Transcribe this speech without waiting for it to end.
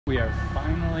We are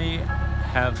finally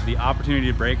have the opportunity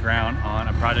to break ground on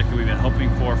a project that we've been hoping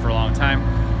for a long time.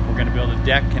 We're going to build a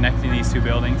deck connecting these two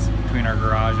buildings between our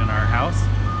garage and our house.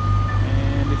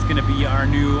 And it's going to be our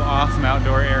new awesome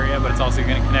outdoor area, but it's also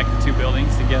going to connect the two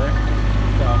buildings together.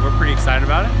 So we're pretty excited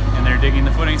about it, and they're digging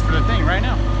the footings for the thing right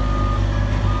now.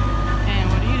 And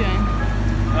what are you doing?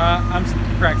 I'm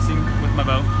practicing with my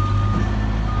bow.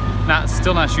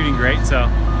 Still not shooting great, so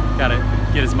gotta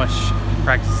get as much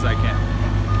practice as I can.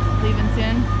 Leaving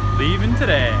soon? Leaving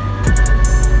today.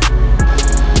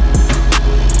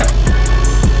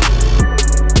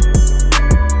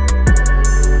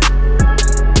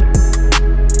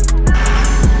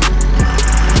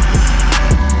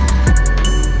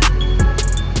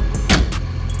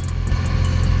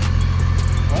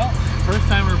 Well, first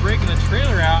time we're breaking the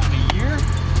trailer out in a year,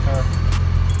 or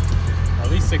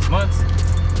at least 6 months.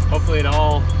 Hopefully it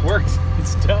all works and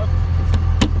stuff.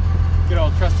 Good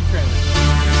old trusty trailer.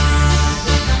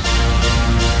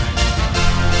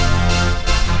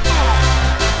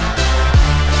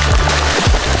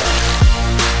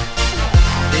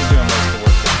 He's doing most of the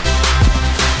work.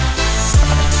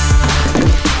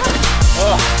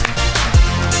 Oh.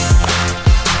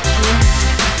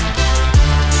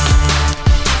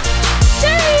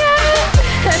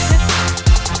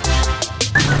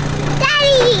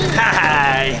 Daddy!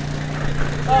 Hi!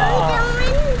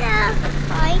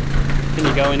 Can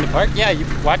you go in the park? Yeah, you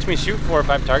watch me shoot 4 or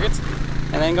 5 targets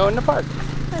and then go in the park.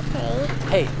 Okay.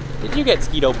 Hey, did you get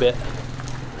skeeto bit?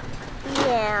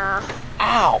 Yeah.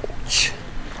 Ouch!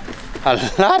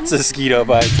 Lots of skeeto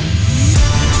bites.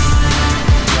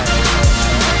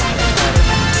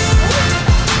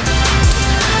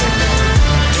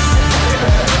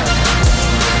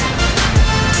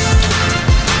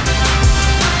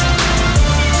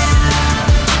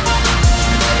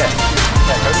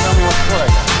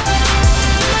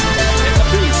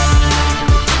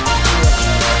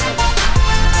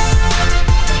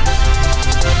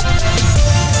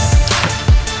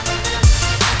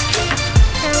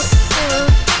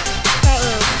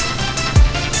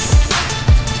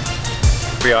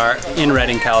 We are in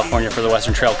Redding, California for the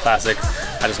Western Trail Classic.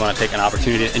 I just want to take an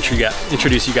opportunity to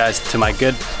introduce you guys to my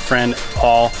good friend,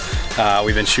 Paul.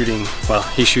 We've been shooting, well,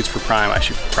 he shoots for Prime, I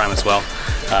shoot for Prime as well.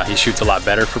 He shoots a lot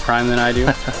better for Prime than I do,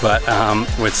 but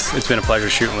it's been a pleasure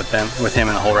shooting with him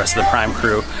and the whole rest of the Prime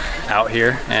crew out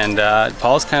here. And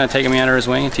Paul's kind of taking me under his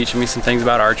wing and teaching me some things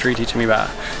about archery, teaching me about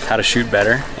how to shoot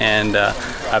better. And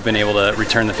I've been able to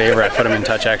return the favor. I put him in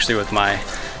touch actually with my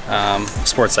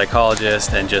sports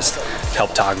psychologist and just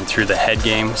help talk him through the head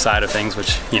game side of things,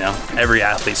 which, you know, every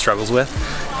athlete struggles with.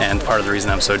 And part of the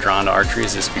reason I'm so drawn to archery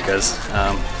is just because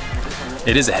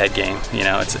it is a head game. You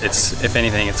know, it's if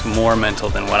anything, it's more mental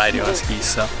than what I do on skis.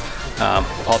 So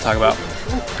Paul, talk about,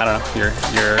 I don't know,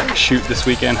 your shoot this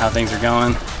weekend, how things are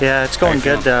going. Yeah, it's going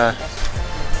good.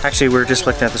 Actually, we're just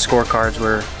looking at the scorecards.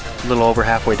 We're a little over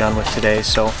halfway done with today,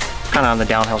 so kind of on the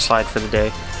downhill slide for the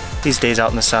day. These days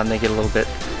out in the sun, they get a little bit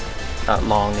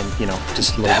long and, you know,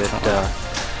 just a little bit.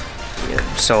 Yeah,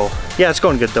 so yeah, it's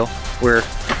going good though. We're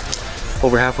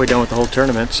over halfway done with the whole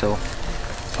tournament, so.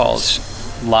 Paul's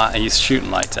he's shooting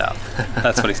lights out.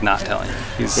 That's what he's not telling you.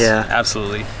 He's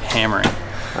absolutely hammering.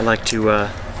 I like to.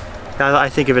 I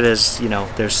think of it as, you know,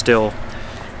 there's still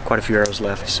quite a few arrows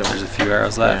left. So there's a few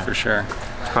arrows left for sure.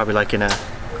 It's probably like in a.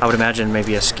 I would imagine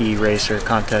maybe a ski race or a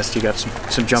contest. You got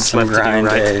some jumps left to do, right?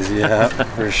 Days, yeah,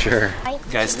 for sure.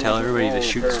 Guys, tell everybody to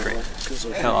shoot straight.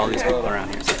 Tell all these people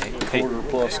around here.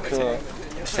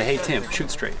 Say, hey, Tim, shoot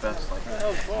straight.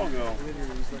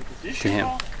 To him,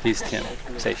 he's Tim.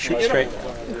 Say, shoot straight.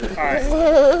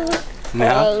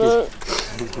 No.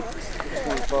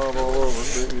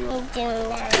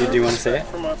 Did you want to say it?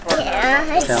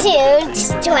 Yeah, shoot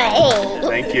straight.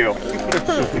 Thank you.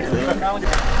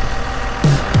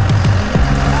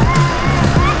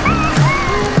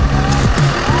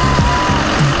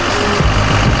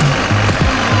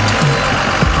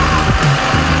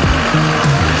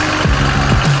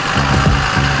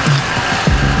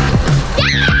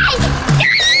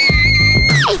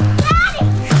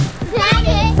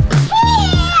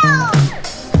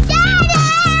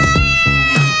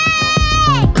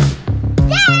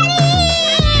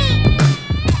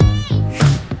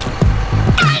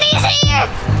 Daddy's here!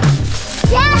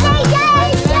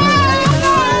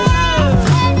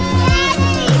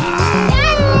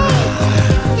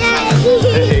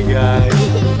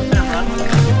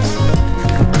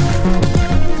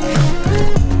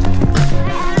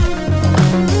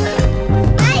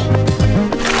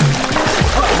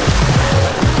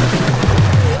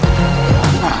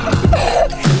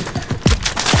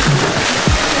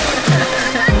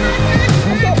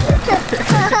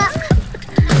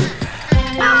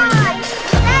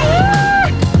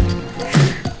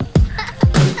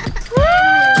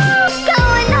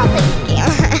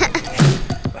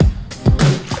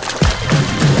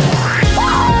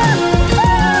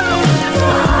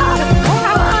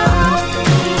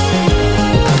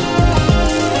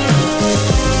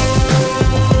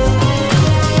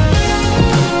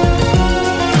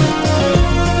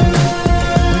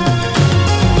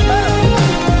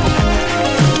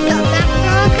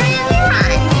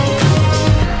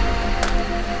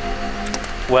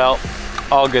 Well,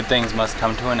 all good things must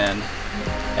come to an end.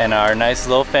 And our nice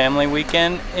little family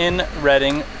weekend in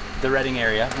Redding, the Redding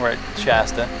area, we're at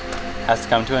Shasta, has to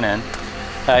come to an end.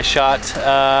 I shot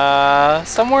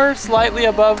somewhere slightly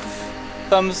above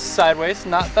thumbs sideways,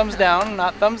 not thumbs down,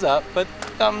 not thumbs up, but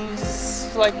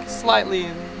thumbs like slightly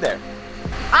there.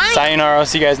 Sayonara, I'll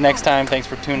see you guys next time. Thanks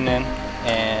for tuning in,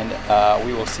 and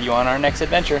we will see you on our next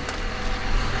adventure.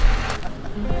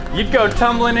 You'd go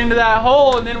tumbling into that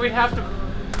hole and then we'd have to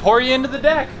pour you into the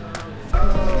deck.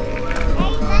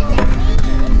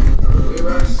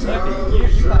 Look at you,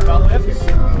 you climbed all the way up here.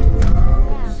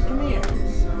 Come here.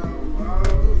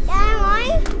 Dad,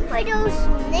 why are those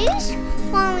leaves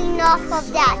falling off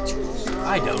of that tree?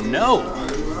 I don't know.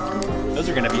 Those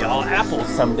are gonna be all apples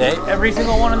someday. Every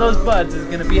single one of those buds is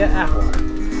gonna be an apple.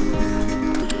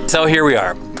 So here we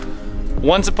are.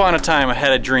 Once upon a time, I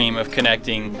had a dream of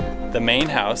connecting the main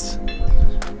house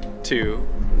to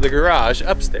the garage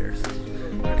upstairs,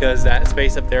 because that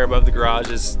space up there above the garage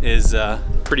is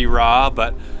pretty raw,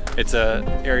 but it's a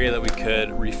area that we could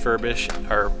refurbish,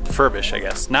 or furbish, I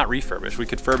guess. Not refurbish, we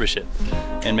could furbish it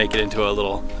and make it into a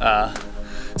little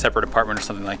separate apartment or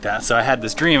something like that. So I had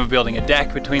this dream of building a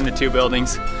deck between the two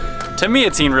buildings. To me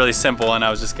it seemed really simple, and I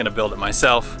was just gonna build it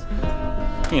myself.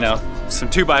 You know, some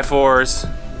 2x4s,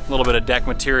 a little bit of deck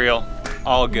material,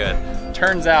 all good.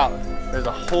 Turns out there's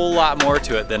a whole lot more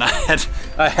to it than I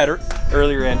had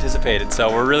earlier anticipated. So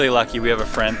we're really lucky. We have a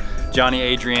friend, Johnny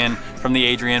Adrian from the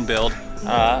Adrian Build,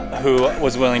 who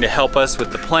was willing to help us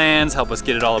with the plans, help us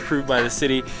get it all approved by the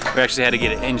city. We actually had to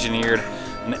get it engineered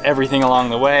and everything along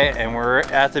the way, and we're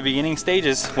at the beginning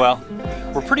stages. Well,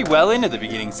 we're pretty well into the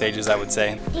beginning stages, I would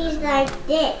say. These like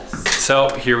this. So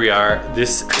here we are.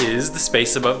 This is the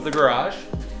space above the garage,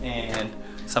 and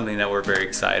something that we're very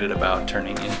excited about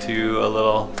turning into a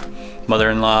little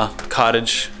mother-in-law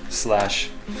cottage slash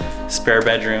spare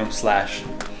bedroom slash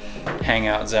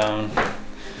hangout zone.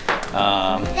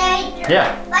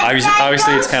 Yeah,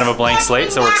 obviously it's kind of a blank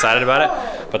slate, so we're excited about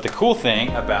it. But the cool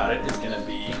thing about it is gonna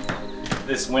be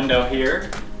this window here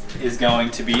is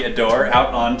going to be a door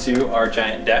out onto our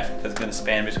giant deck that's gonna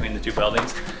span between the two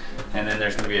buildings. And then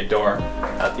there's gonna be a door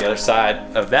out the other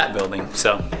side of that building.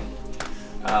 So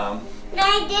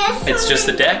it's just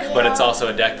a deck, but it's also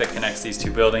a deck that connects these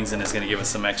two buildings and is gonna give us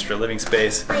some extra living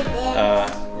space.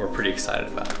 We're pretty excited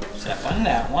about it. So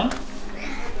that one.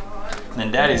 And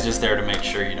then Daddy's just there to make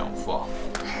sure you don't fall.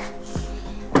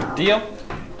 Deal?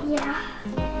 Yeah.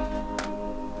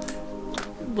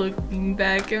 Looking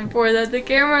back and forth at the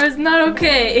camera is not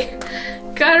okay.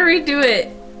 Gotta redo it.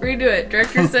 Redo it.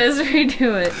 Director says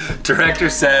redo it. Director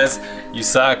says you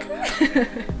suck.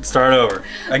 Start over.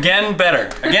 Again better.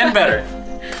 Again better.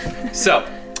 So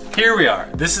here we are.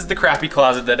 This is the crappy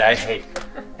closet that I hate.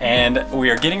 And we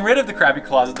are getting rid of the crappy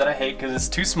closet that I hate because it's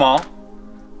too small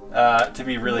to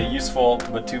be really useful,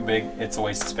 but too big. It's a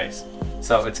waste of space.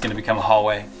 So it's gonna become a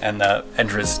hallway and the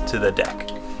entrance to the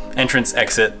deck. Entrance,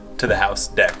 exit to the house,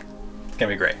 deck. It's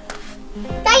gonna be great.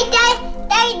 Daddy,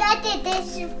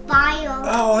 this is fire.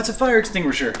 Oh, it's a fire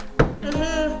extinguisher.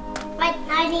 But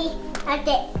Daddy, that's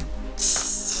it.